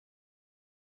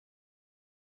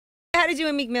How did you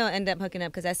and Meek Mill end up hooking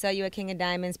up? Because I saw you at King of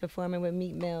Diamonds performing with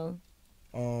Meek Mill.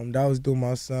 That was through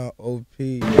my son, OP.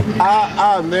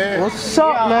 Man. What's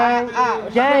up, man?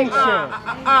 Gang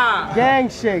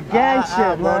shit,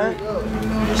 man.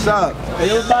 What's up? Hey,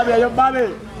 yo,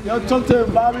 Bobby. Yo, talk to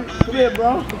him, Bobby. Come here,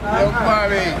 bro. Yo,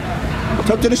 Bobby.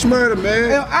 Talk to the Smurder, man.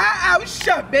 Yo, what's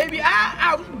up, baby?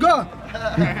 What's good?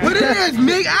 What it is,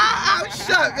 Meek? What's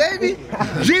up, baby?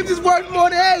 Dreams is worth more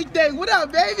than anything. What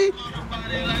up, baby?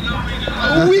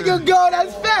 We can go,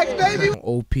 that's facts, baby.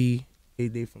 OP,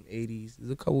 they from 80s.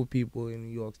 There's a couple people in New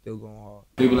York still going hard.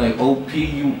 They be like, OP,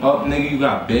 you up, nigga? You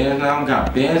got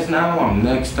bands now? I'm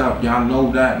next up. Y'all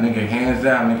know that, nigga. Hands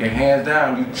down, nigga. Hands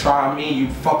down. You try me, you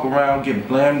fuck around, get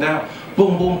blammed out.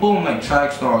 Boom, boom, boom, like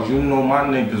track stars. You know my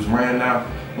niggas ran out.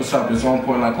 What's up? It's On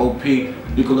Point like OP. You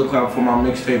can look out for my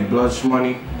mixtape, Blood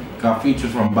Shmoney. Got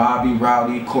features from Bobby,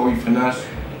 Rowdy, Corey Finesse.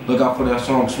 Look out for that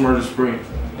song, Smurder Spree.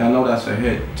 Y'all know that's a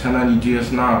hit. 1090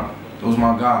 Gs9. Those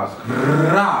my guys.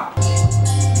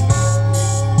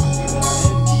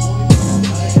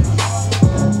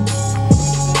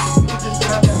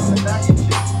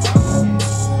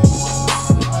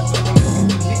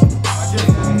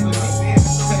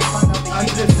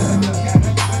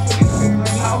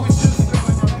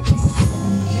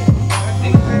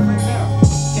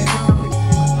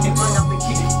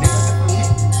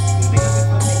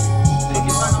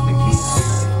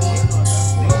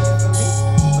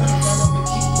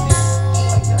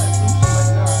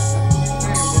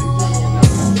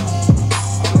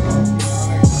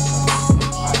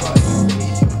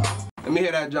 Let me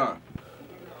hear that John.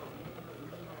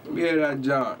 Let me hear that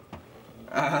John.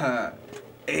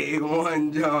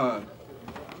 A1 John.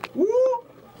 Woo! Oh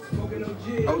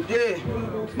yeah.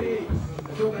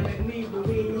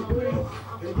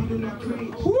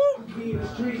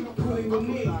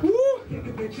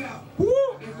 Woo!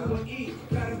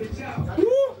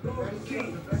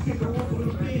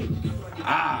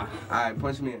 Alright,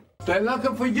 punch me in. They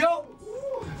looking for you.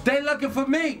 They looking for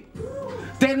me.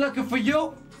 They looking for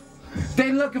you.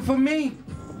 They looking for me.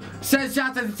 Send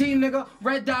shots at the team, nigga.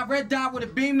 Red dot with a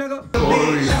beam, nigga.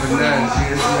 Corey, Finesse,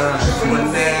 Gs9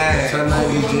 Shvlog.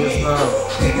 1090 Gs9.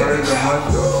 Word the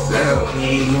month go sell.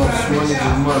 You know, Shmoney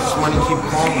just must. Shmoney keep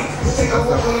calling. That's a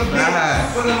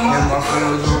fact. And my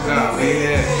friends look out.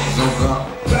 Yeah, look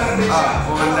up.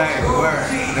 All night,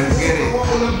 word. Let's get it.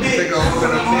 Take a hold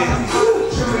of the baby.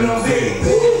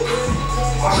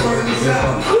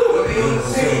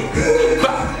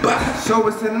 So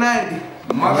it's the 90.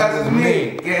 My guys is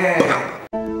me. Yeah.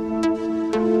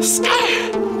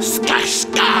 Sky.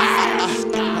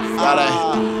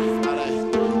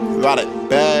 Got it.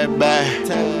 Bad.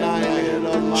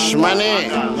 Shmoney.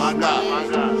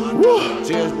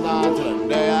 Gs9 to the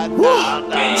day I die.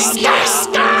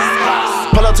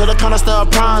 Pull up to the corner, still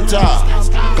pronto.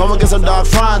 Come and get some dog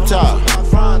fronto.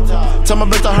 Tell my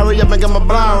bitch to hurry up and get my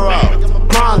blind roll.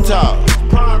 Pronto.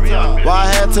 Why I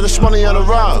head to the Shmoney on the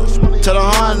road, to the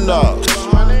Honda.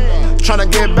 Tryna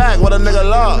get back what a nigga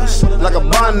lost, like a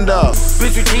bundle.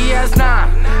 Bitch with Gs9,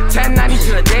 1090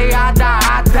 to the day I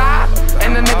die.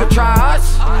 And the nigga try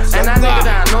us, and that nigga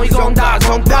down, know he gon' die.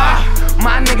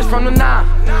 My niggas from the 9,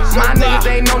 my niggas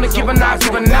ain't known to keep a knock.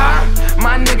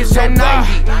 My niggas so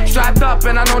 90, strapped up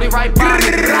and I know they right by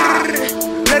me.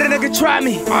 Let a nigga try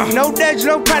me. No dodge,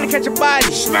 no trying to catch a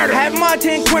body. Have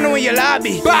Martin Quinto in your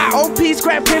lobby. OP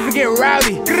scrap pin for get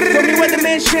rowdy. Told me what the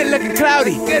man shit looking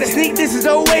cloudy. Sneak this is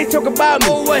always talk about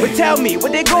me. But tell me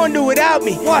what they gon' do without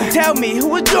me. Tell me who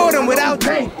was Jordan without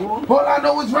me. All I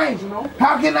know is range.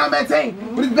 How can I maintain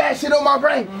with this bad shit on my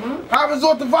brain? I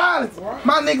resort to violence.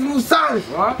 My niggas move silent.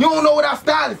 You don't know what our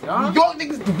style is. New York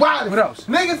niggas the wildest. What else?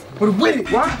 Niggas with it.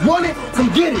 Want it? Come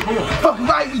get it. Fuck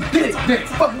right, we did it.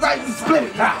 Fuck right, we split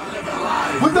it.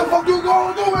 What the fuck you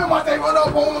gonna do when my day run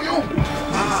up on you?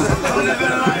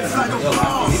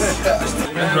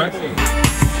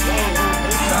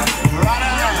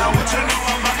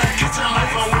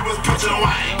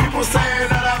 People saying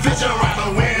that I picture right, but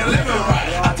we ain't living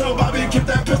right. I told Bobby keep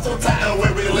that pistol tight and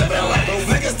where we living life. Those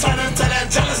niggas turn into that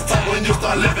jealous type when you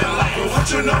start living life. What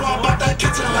you know about that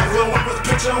kitchen life when we was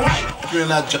picture white? You're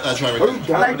not trying to.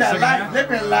 I like that life,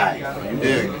 living life.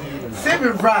 Yeah.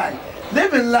 Living right,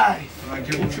 living life.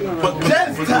 Just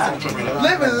time,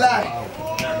 living life.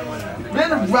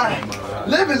 Living right,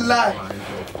 living life.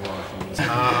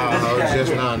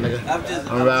 Just now, nigga.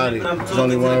 I'm rowdy. There's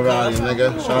only one rowdy,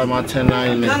 nigga. Shout out my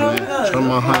 1090 niggas, man. Shout out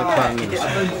my 100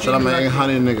 niggas. Shout out my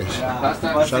 800 niggas.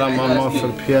 Shout out my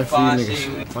motherfucking PFE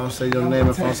niggas. If I don't say your name,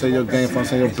 if I don't say your game, if I don't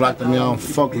say your block, then I don't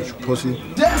fuck with you, pussy. Now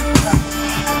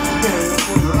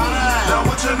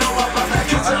what you know about that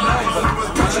kitchen life?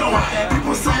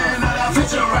 People saying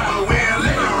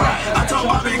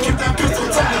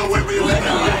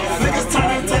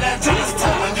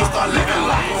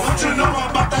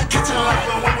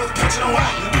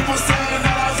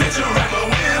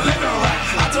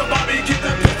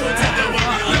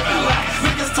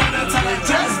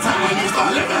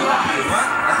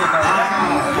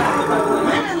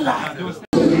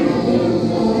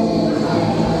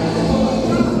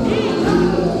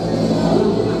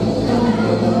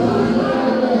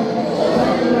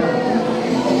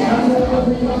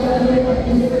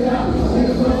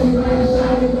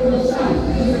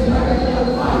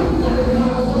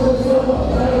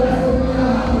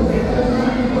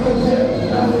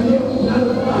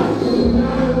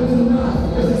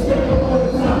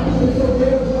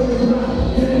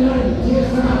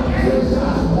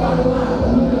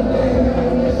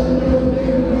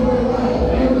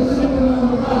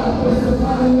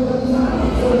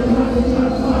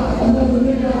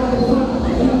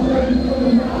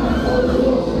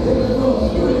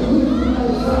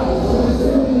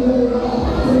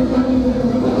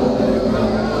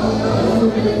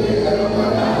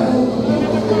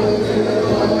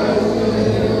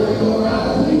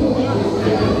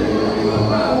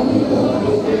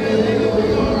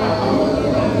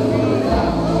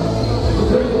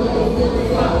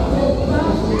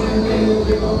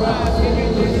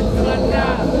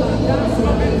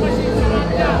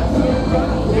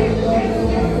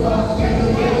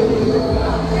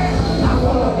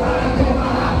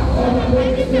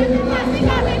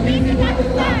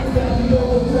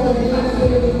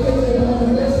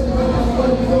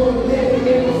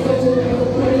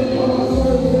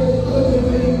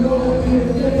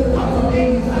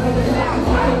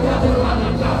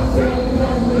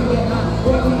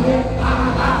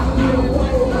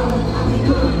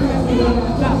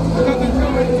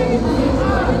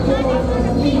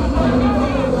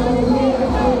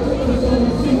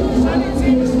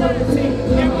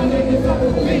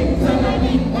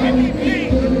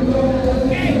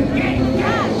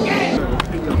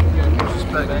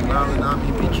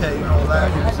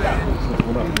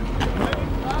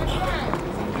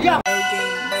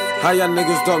How y'all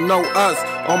niggas don't know us?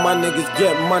 All my niggas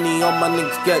get money, all my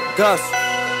niggas get dust.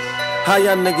 How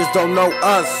y'all niggas don't know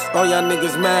us? All y'all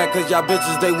niggas mad cause y'all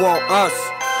bitches they want us.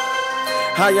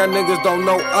 How y'all niggas don't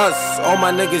know us? All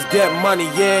my niggas get money,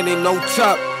 yeah, they no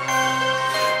chop.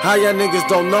 How y'all niggas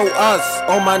don't know us?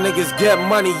 All my niggas get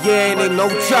money, yeah, they no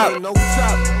chop.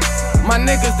 My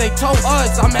niggas, they told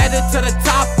us I'm headed to the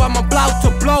top, I'm about to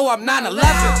blow, I'm 9/11.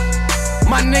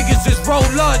 My niggas is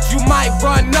rollers, you might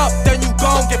run up, then you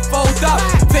gon' get folded up.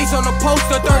 Face on the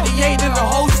poster, 38 in the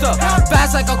holster.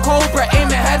 Fast like a cobra,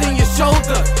 aiming head in your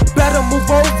shoulder. Better move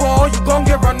over or you gon'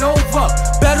 get run over.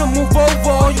 Better move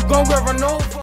over or you gon' get run over.